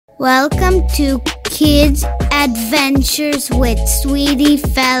Welcome to Kids Adventures with Sweetie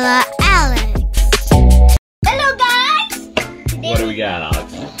Fella Aleks. Hello guys! What do we got,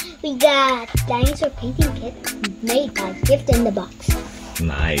 Alex? We got dinosaur painting kit made by GiftInTheBox.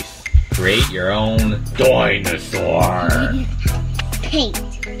 Nice. Create your own dinosaur. Paint.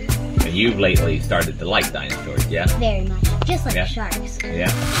 And you've lately started to like dinosaurs, yeah? Very much. Just like sharks.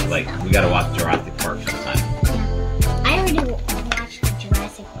 Yeah? Like, we gotta watch Jurassic Park sometime. Yeah. I already watched the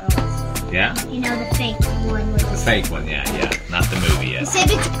Jurassic World. Yeah? You know, the fake one with the fake one, yeah. Not the movie yet. They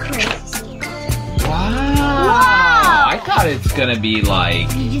said it's crazy scary. Wow! I thought it's gonna be like...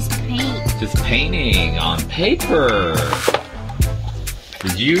 You just paint. Just painting on paper.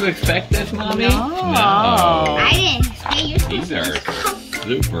 Did you expect this, Mommy? No. I didn't expect yours. These are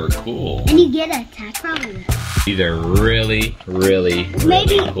super cool. And you get an attack probably. These are really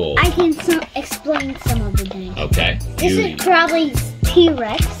Maybe cool. I can explain some of the things. Okay. This is probably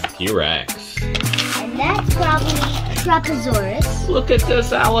T-Rex. T-Rex. And that's probably Trapezosaurus. Look at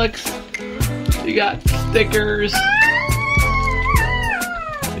this, Alex. You got stickers.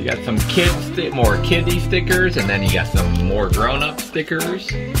 You got some more kiddie stickers, and then you got some more grown-up stickers.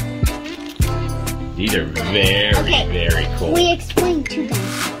 These are very cool. We explained two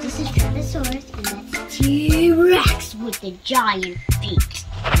dinosaurs. This is Trapezosaurus, and that's T-Rex with the giant feet.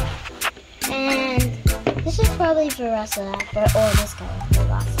 And this is probably Velociraptor, or this guy,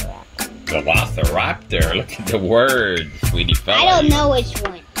 Velociraptor. Velociraptor. Look at the word, Sweetie Fella. I don't know which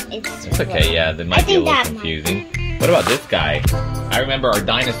one. It's okay, yeah, that might be a little confusing. What about this guy? I remember our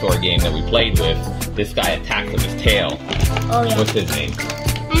dinosaur game that we played with. This guy attacks with his tail. Oh, yeah. What's his name?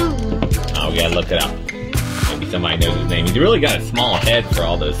 I don't know. Oh, we gotta look it up. Maybe somebody knows his name. He's really got a small head for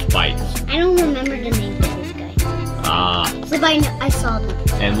all those spikes. I don't remember the name of this guy. So I saw them.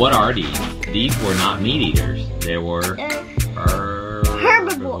 And what are these? These were not meat eaters. They were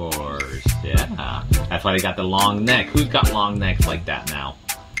herbivores. Yeah. That's why they got the long neck. Who's got long necks like that now?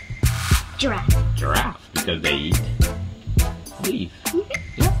 Giraffe. Giraffe, because they eat leaf.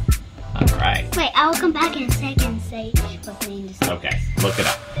 Yeah. Alright. Wait, I'll come back in a second and say what the name is. Okay, look it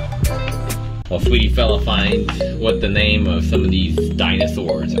up. Well, Sweetie Fella finds what the name of some of these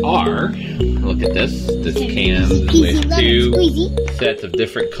dinosaurs are. Look at this. This comes with two sets of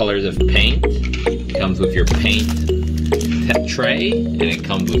different colors of paint. It comes with your paint tray, and it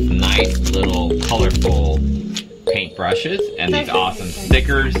comes with nice little colorful paint brushes and these awesome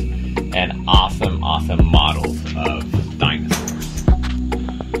stickers and awesome models of dinosaurs.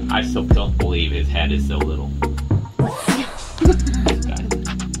 I still don't believe his head is so little.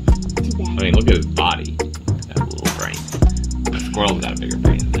 I mean, look at his body. He's got a little brain. The squirrel's got a bigger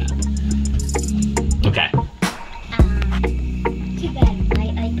brain than that. Okay. Too bad.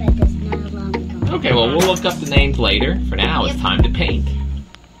 I put this not long ago. Okay, well, we'll look up the names later. For now, it's time to paint.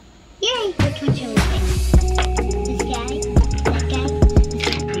 Yay! Which one should we paint? This guy? This guy?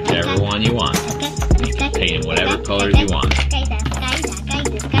 Whichever one you want. You can paint in whatever colors you want. Okay, that guy,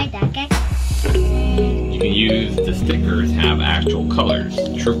 this guy, that guy. You can use the stickers have actual colors,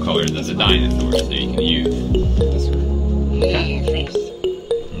 true colors of the dinosaurs, so you can use. This one. Okay. First.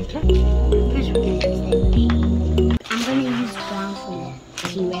 Okay. First we're gonna use the paint. I'm gonna use brown for the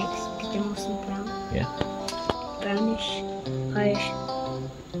T-Rex, because they're mostly brown. Yeah. Brownish, harsh.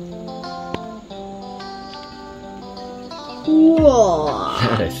 Whoa!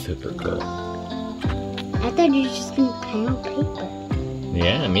 That is super cool. I thought you were just gonna paint on paper.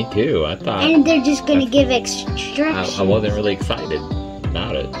 Yeah, me too. I thought. And they're just gonna give instructions. I wasn't really excited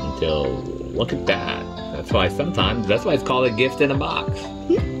about it until look at that. That's why it's called a gift in a box.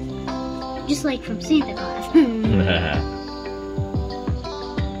 Just like from Santa Claus.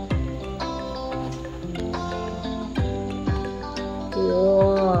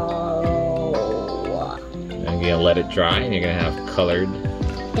 Whoa. I'm gonna let it dry, and you're gonna have colored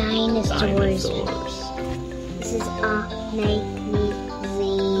Dinosaurs. dinosaurs. This is amazing.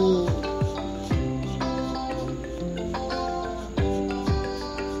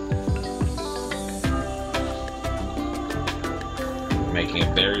 Making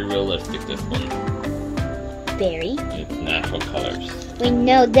it very realistic, this one. Very. It's natural colors. We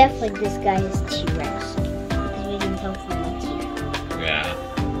know definitely this guy is T-Rex. Because we can tell from the teeth. Yeah.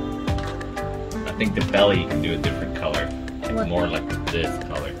 I think the belly you can do a different color. What? More like this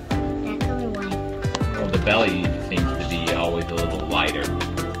color. That color white. Well, the belly seems to be always a little lighter.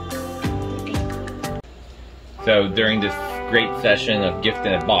 So during this great session of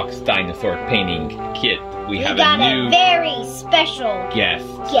GiftInTheBox dinosaur painting kit, we have got a new very special guest.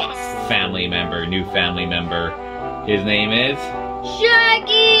 Family member, new family member. His name is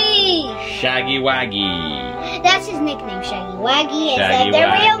Shaggy! Shaggy Waggy. That's his nickname, Shaggy Waggy. Shaggy The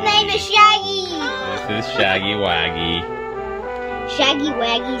Waggy. real name is Shaggy Waggy. Shaggy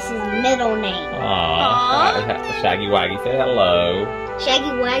Waggy's his middle name. Aww. Shaggy Waggy, say hello.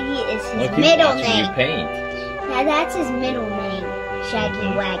 Shaggy Waggy is his Look, middle he's name. watching you paint. Now that's his middle name, Shaggy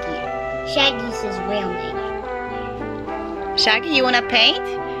Waggy. Shaggy's his real name. Shaggy, you wanna paint?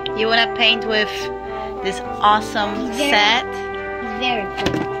 You wanna paint with this awesome set? He's very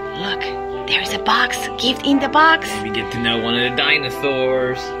cool. Look, there's a box. Gift in the box. We get to know one of the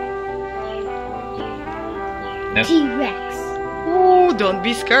dinosaurs. Nope. T-Rex. Oh, don't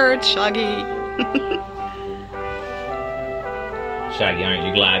be scared, Shaggy. Shaggy, aren't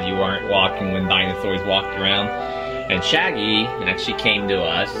you glad you weren't walking when dinosaurs walked around? And Shaggy actually came to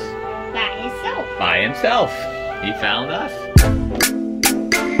us By himself. by himself. He found us.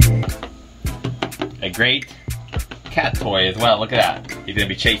 A great cat toy as well. Look at that. He's gonna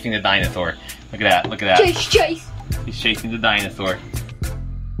be chasing the dinosaur. Look at that. Look at that. Chase. He's chasing the dinosaur.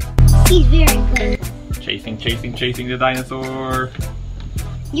 He's very cool. Chasing the dinosaur.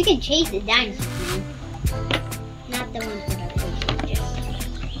 You can chase the dinosaur, man. Not the ones that are chasing.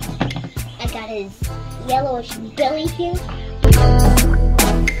 I got his yellowish belly here.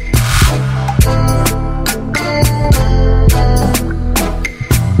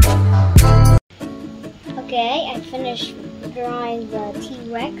 Okay, I finished drawing the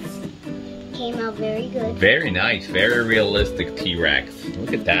T-Rex. Came out very good. Very nice. Very realistic T-Rex.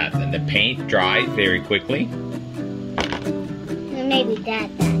 Look at that. And the paint dries very quickly. Maybe that.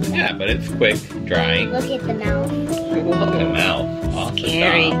 Yeah, but it's quick drying. Look at the mouth. Look at the mouth. Awesome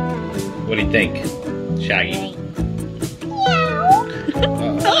Scary. stuff. What do you think, Shaggy? Meow.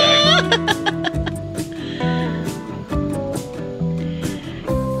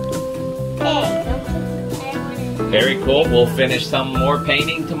 Oh, Shaggy. Very cool. We'll finish some more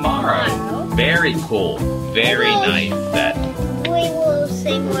painting tomorrow. Very cool. Very nice set. We will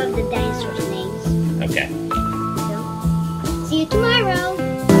say more of the dinosaurs' names. Okay.